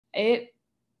It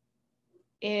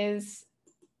is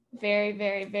very,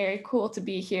 very, very cool to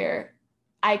be here.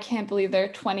 I can't believe there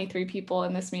are 23 people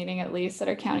in this meeting at least that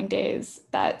are counting days.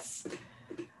 That's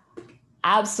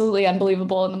absolutely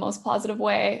unbelievable in the most positive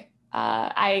way.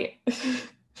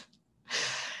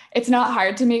 It's not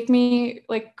hard to make me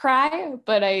like cry,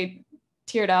 but I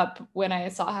teared up when I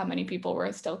saw how many people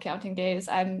were still counting days.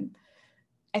 I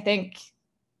think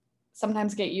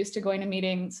sometimes get used to going to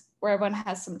meetings where everyone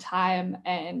has some time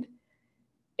and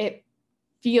it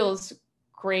feels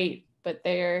great, but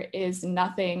there's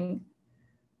nothing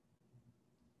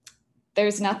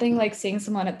like seeing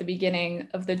someone at the beginning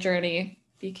of the journey,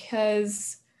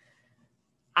 because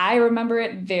I remember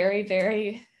it very,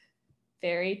 very,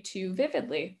 very too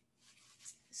vividly.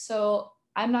 So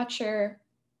I'm not sure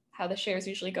how the shares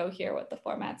usually go here, what the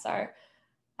formats are.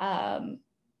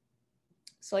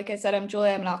 So like I said, I'm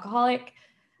Julia, I'm an alcoholic.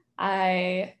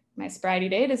 My sobriety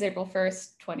date is April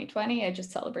 1st, 2020. I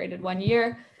just celebrated 1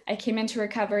 year. I came into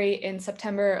recovery in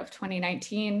September of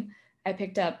 2019. I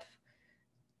picked up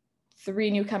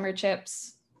 3 newcomer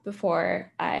chips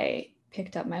before I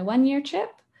picked up my 1 year chip.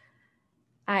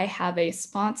 I have a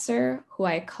sponsor who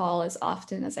I call as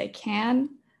often as I can.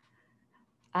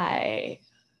 I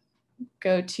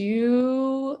go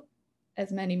to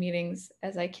as many meetings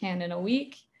as I can in a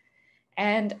week,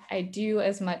 and I do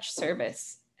as much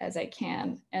service as I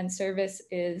can. And service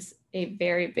is a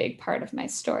very big part of my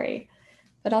story,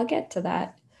 but I'll get to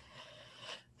that.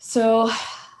 So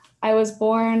I was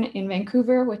born in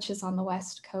Vancouver, which is on the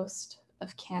west coast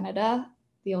of Canada.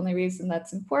 The only reason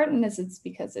that's important is it's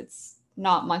because it's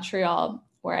not Montreal,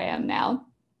 where I am now.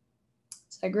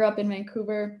 So I grew up in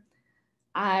Vancouver.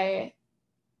 I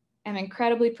am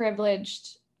incredibly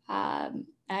privileged.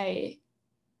 I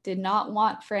did not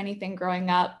want for anything growing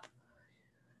up.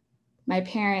 My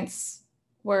parents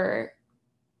were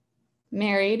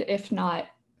married, if not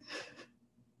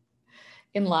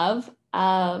in love.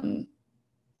 But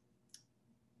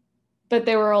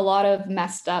there were a lot of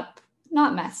a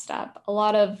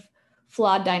lot of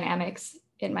flawed dynamics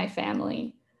in my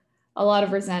family, a lot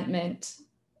of resentment,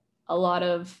 a lot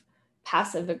of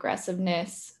passive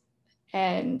aggressiveness,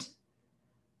 and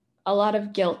a lot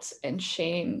of guilt and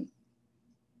shame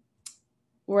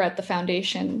were at the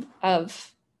foundation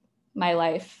of my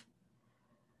life.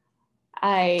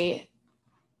 I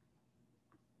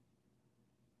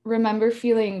remember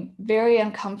feeling very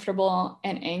uncomfortable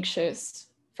and anxious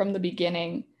from the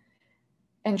beginning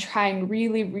and trying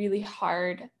really, really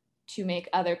hard to make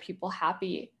other people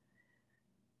happy,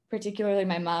 particularly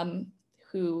my mom,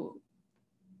 who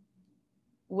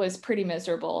was pretty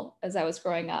miserable as I was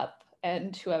growing up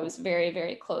and who I was very,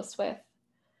 very close with.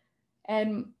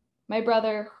 And my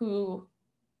brother, who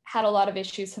had a lot of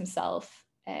issues himself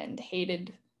and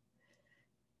hated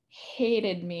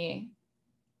me.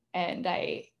 And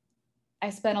I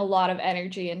spent a lot of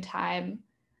energy and time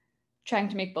trying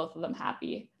to make both of them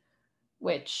happy,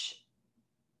 which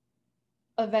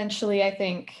eventually I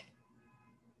think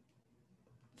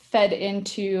fed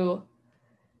into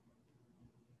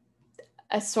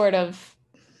a sort of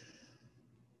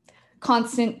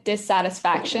constant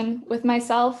dissatisfaction with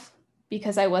myself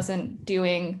because I wasn't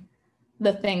doing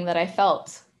the thing that I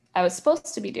felt I was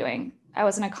supposed to be doing. I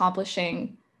wasn't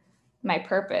accomplishing my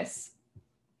purpose.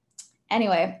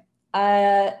 Anyway,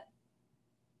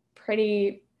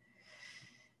 pretty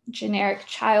generic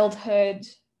childhood.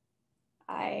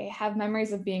 I have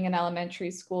memories of being in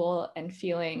elementary school and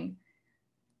feeling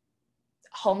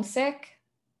homesick,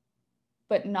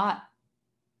 but not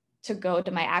to go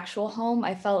to my actual home.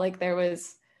 I felt like there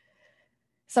was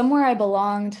somewhere I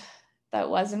belonged that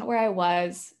wasn't where I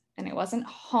was, and it wasn't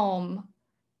home,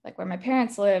 like where my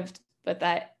parents lived, but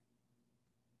that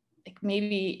like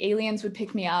maybe aliens would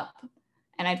pick me up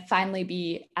and I'd finally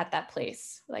be at that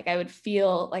place. Like I would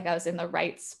feel like I was in the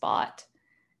right spot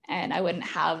and I wouldn't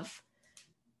have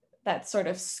that sort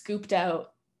of scooped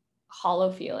out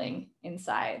hollow feeling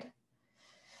inside.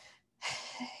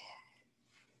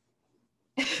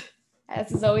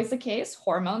 As is always the case,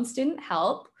 hormones didn't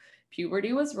help.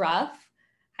 Puberty was rough.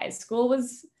 High school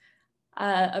was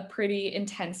a pretty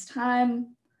intense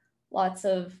time. Lots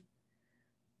of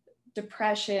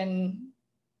depression,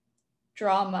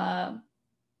 drama,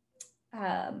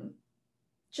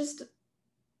 just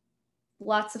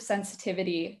lots of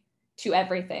sensitivity to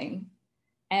everything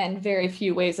and very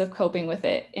few ways of coping with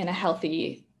it in a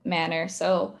healthy manner.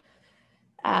 So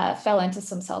fell into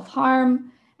some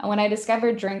self-harm. And when I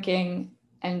discovered drinking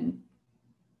and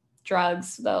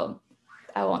drugs, though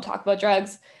I won't talk about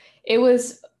drugs, it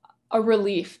was a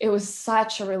relief. It was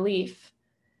such a relief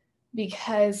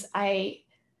because I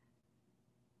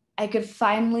I could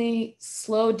finally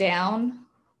slow down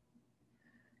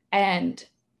and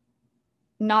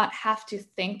not have to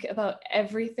think about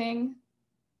everything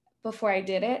before I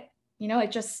did it. You know,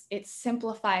 it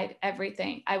simplified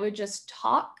everything. I would just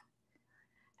talk,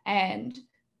 and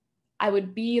I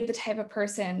would be the type of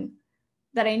person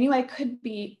that I knew I could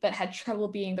be, but had trouble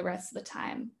being the rest of the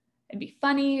time. I'd be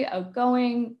funny,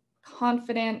 outgoing,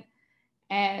 confident,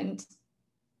 and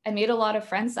I made a lot of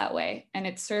friends that way, and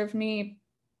it served me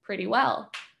pretty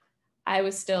well. I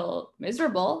was still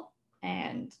miserable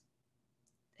and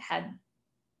had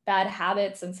bad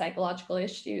habits and psychological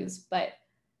issues, but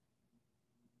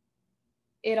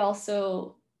it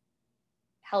also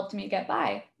helped me get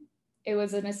by. It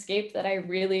was an escape that I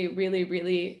really, really,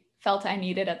 really felt I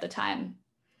needed at the time.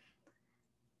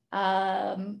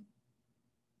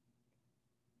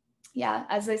 Yeah,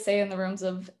 as they say in the rooms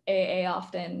of AA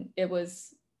often, it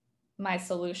was my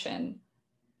solution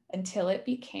until it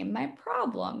became my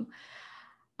problem.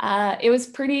 It was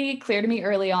pretty clear to me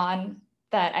early on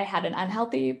that I had an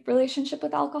unhealthy relationship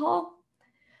with alcohol,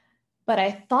 but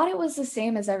I thought it was the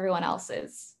same as everyone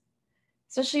else's.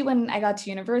 Especially when I got to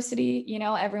university, you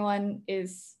know,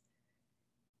 it's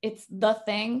the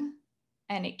thing,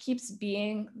 and it keeps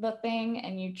being the thing,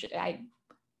 and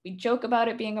we joke about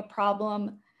it being a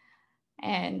problem,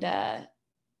 and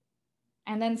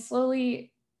then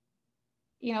slowly,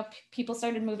 you know, people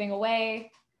started moving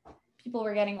away, people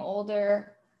were getting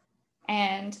older,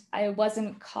 and I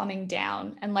wasn't calming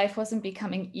down, and life wasn't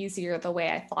becoming easier the way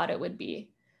I thought it would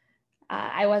be.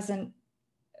 I wasn't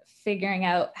figuring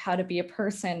out how to be a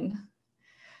person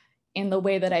in the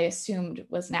way that I assumed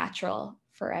was natural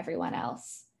for everyone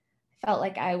else. I felt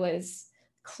like I was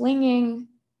clinging,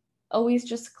 always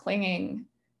just clinging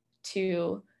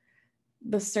to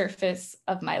the surface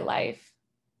of my life,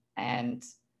 and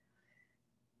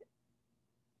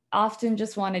often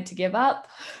just wanted to give up.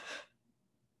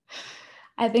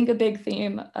 I think a big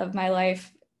theme of my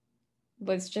life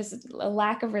was just a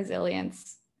lack of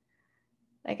resilience.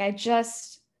 Like, I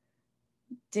just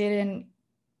didn't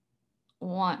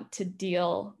want to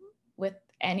deal with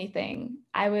anything.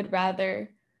 I'd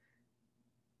rather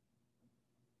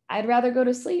go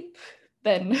to sleep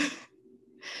than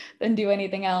than do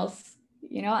anything else.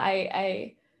 You know,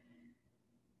 I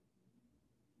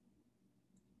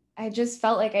just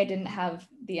felt like I didn't have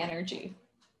the energy.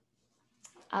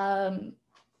 I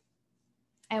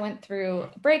went through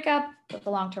a breakup with a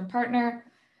long-term partner,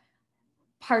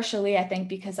 partially, I think,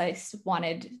 because I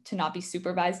wanted to not be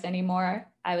supervised anymore.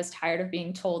 I was tired of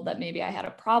being told that maybe I had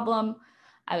a problem.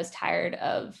 I was tired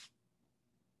of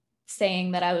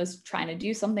saying that I was trying to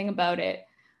do something about it.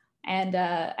 And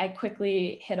I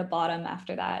quickly hit a bottom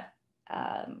after that.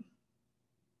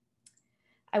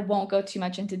 I won't go too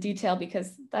much into detail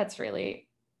because that's really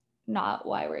not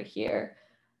why we're here.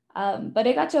 But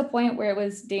it got to a point where it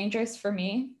was dangerous for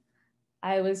me.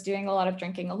 I was doing a lot of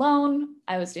drinking alone.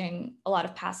 I was doing a lot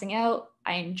of passing out.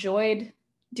 I enjoyed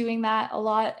doing that a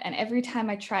lot. And every time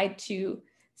I tried to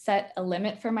set a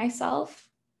limit for myself,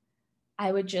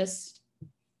 I would just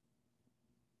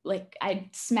I'd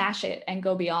smash it and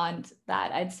go beyond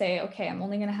that. I'd say, okay, I'm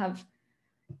only going to have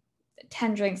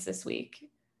 10 drinks this week,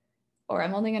 or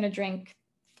I'm only going to drink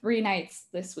 3 nights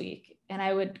this week. And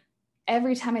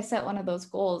every time I set one of those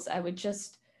goals, I would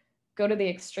just go to the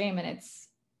extreme, and it's,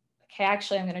 okay,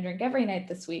 actually, I'm going to drink every night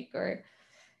this week, or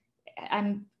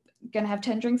I'm going to have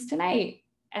 10 drinks tonight.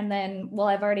 And then, well,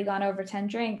 I've already gone over 10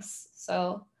 drinks.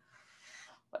 So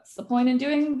what's the point in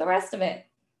doing the rest of it?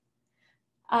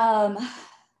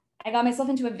 I got myself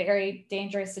into a very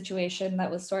dangerous situation that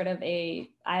was sort of a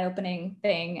eye-opening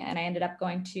thing. And I ended up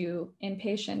going to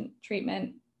inpatient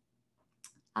treatment,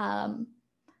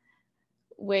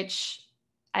 which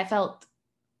I felt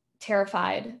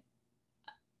terrified,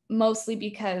 mostly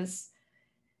because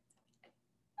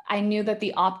I knew that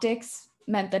the optics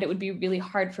meant that it would be really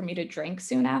hard for me to drink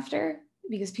soon after,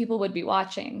 because people would be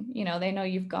watching. You know, they know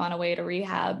you've gone away to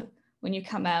rehab. When you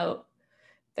come out,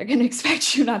 they're going to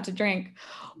expect you not to drink,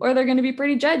 or they're going to be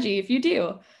pretty judgy if you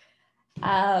do.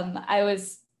 I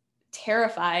was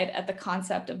terrified at the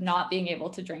concept of not being able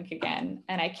to drink again.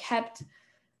 And I kept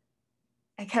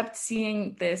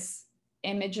seeing this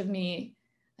image of me,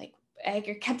 like, I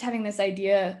kept having this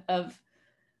idea of,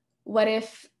 what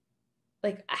if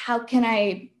I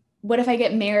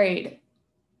get married,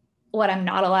 I'm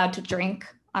not allowed to drink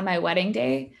on my wedding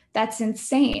day? That's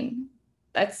insane.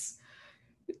 That's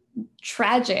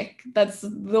tragic. That's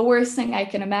the worst thing I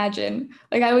can imagine.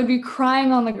 Like, I would be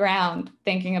crying on the ground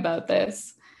thinking about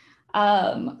this.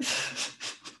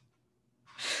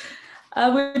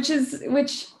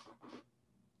 Which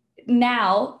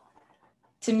now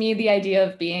to me, the idea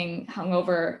of being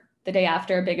hungover the day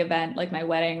after a big event like my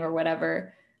wedding or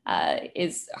whatever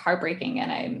is heartbreaking.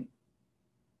 And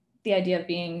the idea of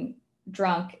being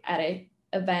drunk at a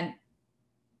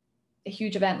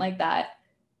huge event like that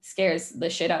scares the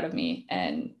shit out of me,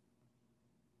 and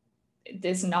it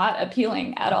is not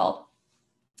appealing at all.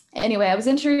 Anyway, I was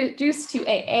introduced to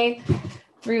AA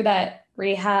through that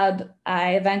rehab.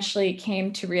 I eventually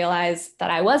came to realize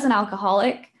that I was an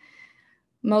alcoholic,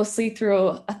 mostly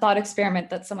through a thought experiment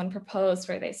that someone proposed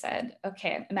where they said,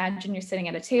 okay, imagine you're sitting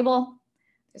at a table,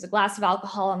 there's a glass of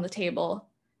alcohol on the table,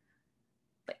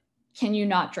 but can you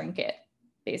not drink it,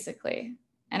 basically?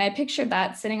 And I pictured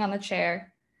that sitting on the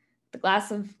chair, the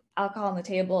glass of alcohol on the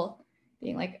table,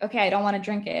 being like, okay, I don't want to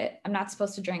drink it. I'm not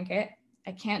supposed to drink it.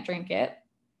 I can't drink it.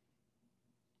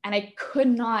 And I could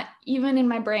not, even in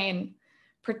my brain,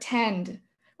 pretend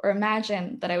or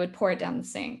imagine that I would pour it down the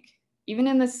sink. Even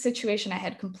in this situation I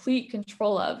had complete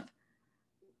control of,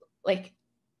 like,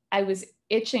 I was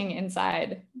itching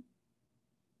inside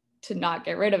to not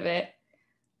get rid of it.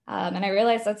 And I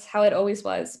realized that's how it always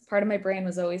was. Part of my brain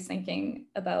was always thinking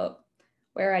about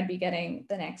where I'd be getting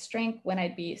the next drink, when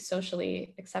I'd be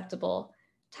socially acceptable,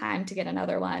 time to get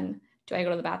another one. Do I go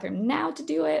to the bathroom now to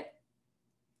do it?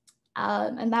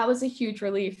 And that was a huge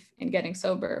relief in getting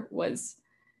sober, was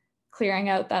clearing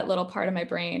out that little part of my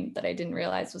brain that I didn't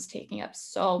realize was taking up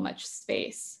so much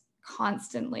space,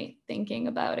 constantly thinking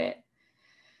about it.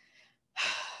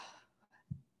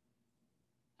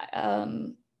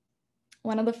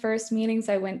 One of the first meetings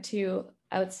I went to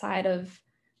outside of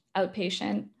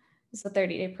outpatient was the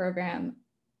 30-day program.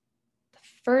 The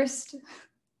first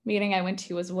meeting I went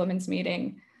to was a women's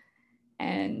meeting,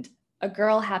 and a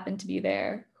girl happened to be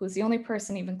there who was the only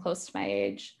person even close to my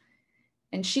age.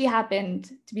 And she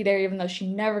happened to be there even though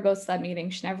she never goes to that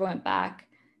meeting. She never went back.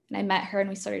 And I met her and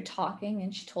we started talking,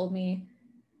 and she told me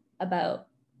about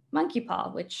Monkey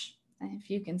Paw, which, if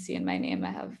you can see in my name,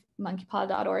 I have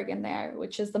monkeypaw.org in there,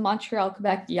 which is the Montreal,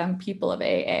 Quebec Young People of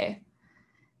AA.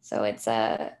 So it's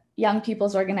a young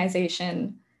people's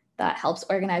organization that helps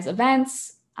organize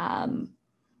events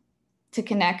to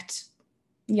connect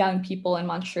young people in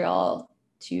Montreal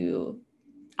to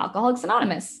Alcoholics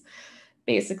Anonymous.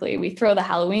 Basically, we throw the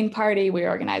Halloween party, we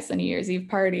organize the New Year's Eve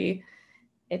party,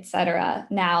 etc.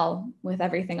 Now, with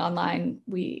everything online,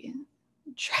 we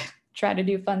try to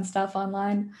do fun stuff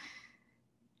online.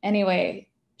 Anyway,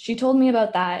 she told me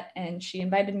about that and she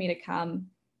invited me to come.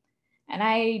 And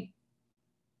I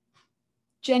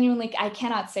genuinely, I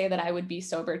cannot say that I would be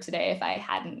sober today if I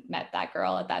hadn't met that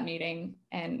girl at that meeting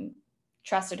and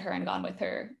trusted her and gone with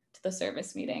her to the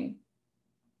service meeting.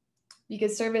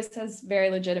 Because service has very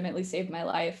legitimately saved my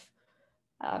life.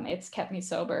 It's kept me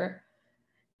sober.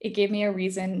 It gave me a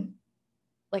reason,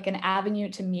 like an avenue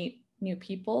to meet new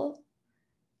people.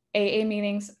 AA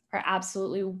meetings are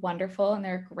absolutely wonderful and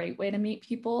they're a great way to meet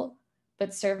people.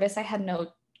 But service, I had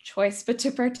no choice but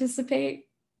to participate.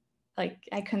 Like,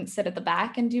 I couldn't sit at the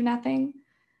back and do nothing.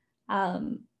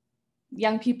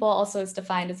 Young people also is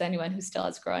defined as anyone who still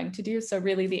has growing to do. So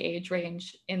really the age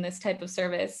range in this type of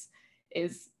service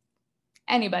is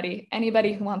anybody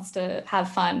who wants to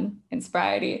have fun in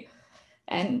sobriety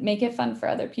and make it fun for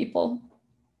other people.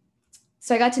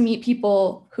 So I got to meet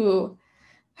people who,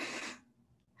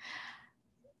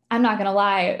 I'm not gonna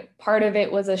lie, part of it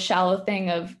was a shallow thing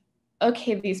of,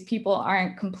 okay, these people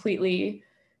aren't completely,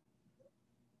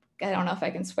 I don't know if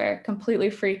I can swear, completely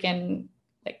freaking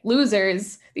like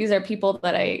losers. These are people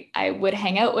that I would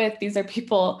hang out with. These are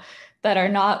people that are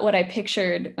not what I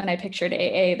pictured when I pictured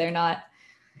AA. They're not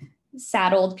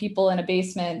sad old people in a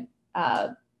basement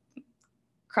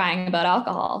crying about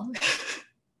alcohol.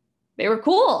 They were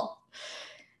cool.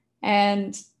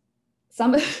 And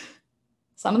some of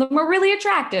them were really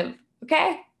attractive,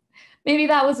 okay? Maybe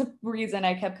that was a reason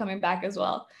I kept coming back as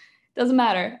well. Doesn't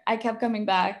matter. I kept coming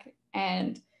back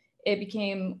and it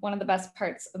became one of the best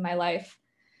parts of my life.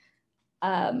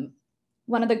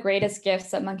 One of the greatest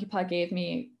gifts that Monkey Paw gave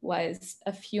me was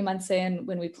a few months in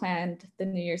when we planned the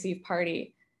New Year's Eve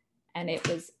party and it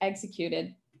was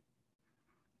executed.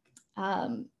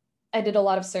 I did a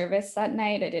lot of service that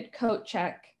night. I did coat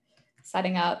check,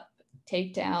 setting up,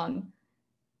 takedown.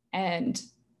 And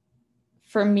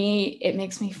for me, it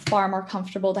makes me far more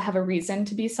comfortable to have a reason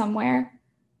to be somewhere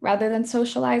rather than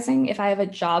socializing. If I have a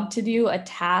job to do, a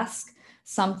task,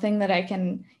 something that I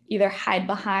can either hide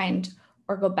behind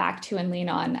or go back to and lean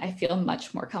on, I feel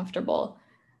much more comfortable.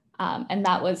 And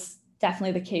that was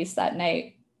definitely the case that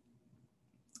night.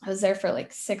 I was there for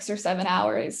like 6 or 7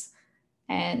 hours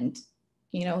and,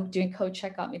 you know, doing coat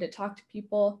check got me to talk to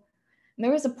people. And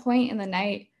there was a point in the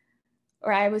night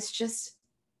where I was just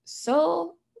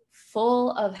so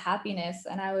full of happiness.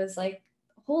 And I was like,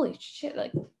 holy shit,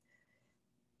 like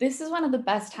this is one of the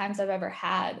best times I've ever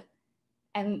had.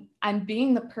 And I'm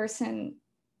being the person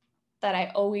that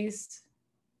I always,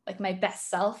 like my best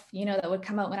self, you know, that would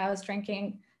come out when I was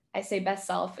drinking. I say best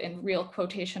self in real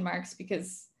quotation marks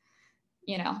because,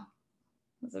 you know,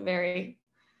 it was a very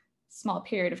small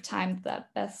period of time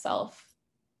that best self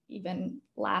even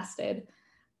lasted.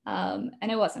 And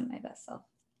it wasn't my best self.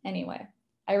 Anyway,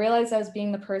 I realized I was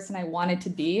being the person I wanted to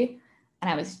be,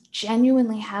 and I was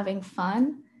genuinely having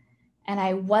fun. And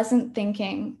I wasn't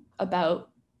thinking about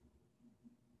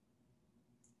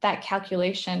that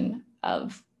calculation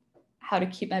of how to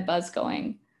keep my buzz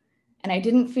going. And I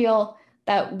didn't feel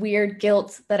that weird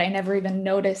guilt that I never even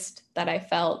noticed that I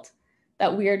felt,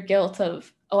 that weird guilt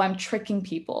of, oh, I'm tricking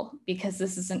people because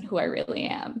this isn't who I really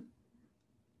am.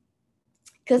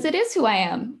 Because it is who I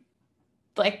am.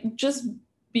 Like just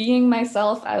being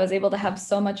myself, I was able to have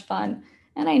so much fun.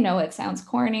 And I know it sounds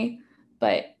corny,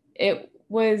 but it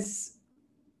was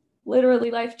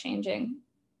literally life-changing.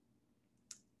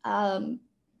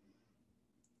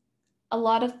 A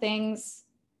lot of things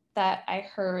that I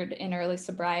heard in early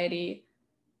sobriety,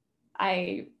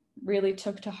 I really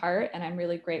took to heart, and I'm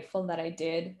really grateful that I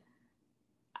did.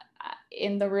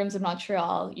 In the rooms of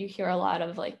Montreal, you hear a lot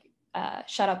of like,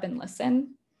 shut up and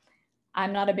listen.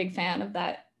 I'm not a big fan of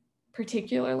that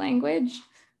particular language,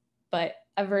 but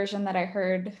a version that I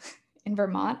heard in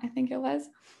Vermont, I think it was,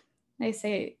 they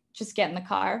say, just get in the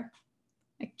car.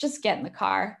 Like, just get in the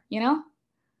car, you know?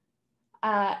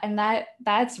 And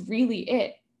that's really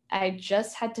it. I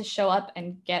just had to show up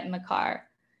and get in the car.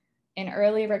 In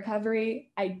early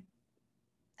recovery,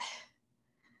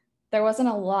 there wasn't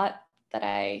a lot that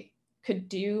I could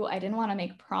do. I didn't want to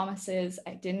make promises.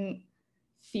 I didn't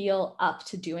feel up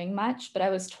to doing much, but I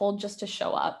was told just to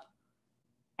show up,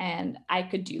 and I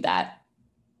could do that.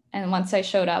 And once I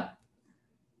showed up,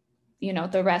 you know,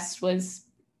 the rest was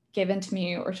given to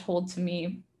me or told to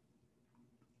me,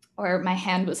 or my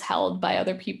hand was held by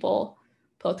other people,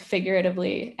 both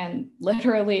figuratively and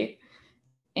literally,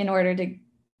 in order to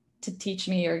teach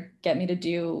me or get me to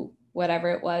do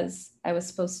whatever it was I was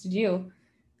supposed to do.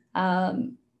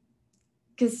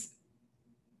 Because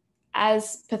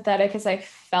as pathetic as I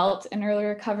felt in early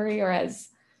recovery, or as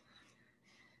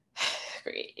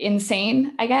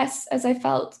insane, I guess, as I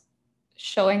felt,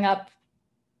 showing up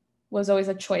was always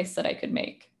a choice that I could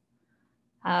make.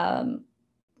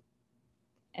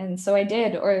 And so I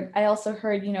did. Or I also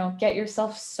heard, you know, get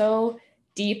yourself so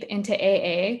deep into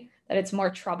AA that it's more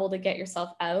trouble to get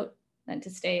yourself out than to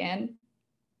stay in.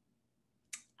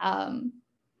 And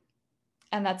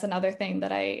that's another thing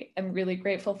that I am really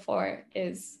grateful for,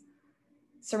 is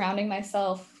surrounding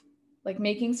myself, like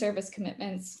making service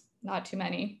commitments, not too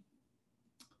many,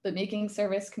 but making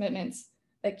service commitments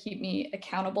that keep me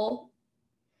accountable,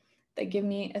 that give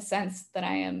me a sense that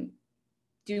I am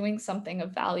doing something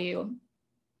of value,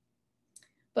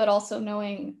 but also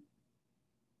knowing,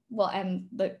 well, and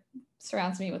that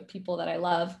surrounds me with people that I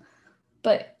love.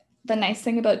 But the nice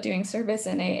thing about doing service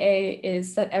in AA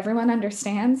is that everyone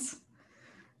understands.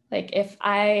 Like if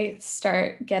I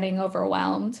start getting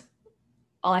overwhelmed,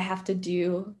 all I have to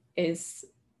do is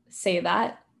say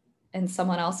that, and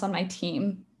someone else on my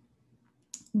team,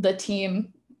 the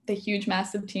huge,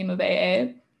 massive team of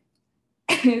AA,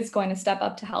 is going to step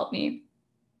up to help me.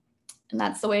 And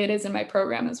that's the way it is in my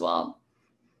program as well.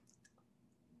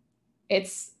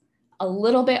 It's a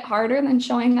little bit harder than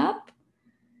showing up,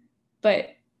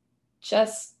 but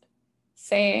just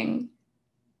saying,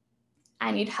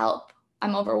 I need help,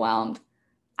 I'm overwhelmed,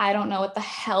 I don't know what the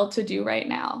hell to do right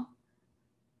now,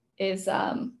 is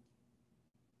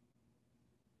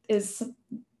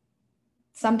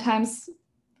sometimes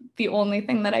the only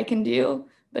thing that I can do,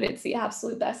 but it's the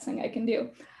absolute best thing I can do.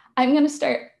 I'm gonna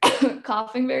start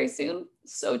coughing very soon,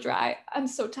 so dry, I'm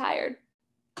so tired.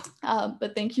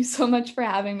 But thank you so much for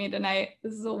having me tonight.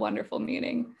 This is a wonderful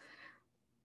meeting.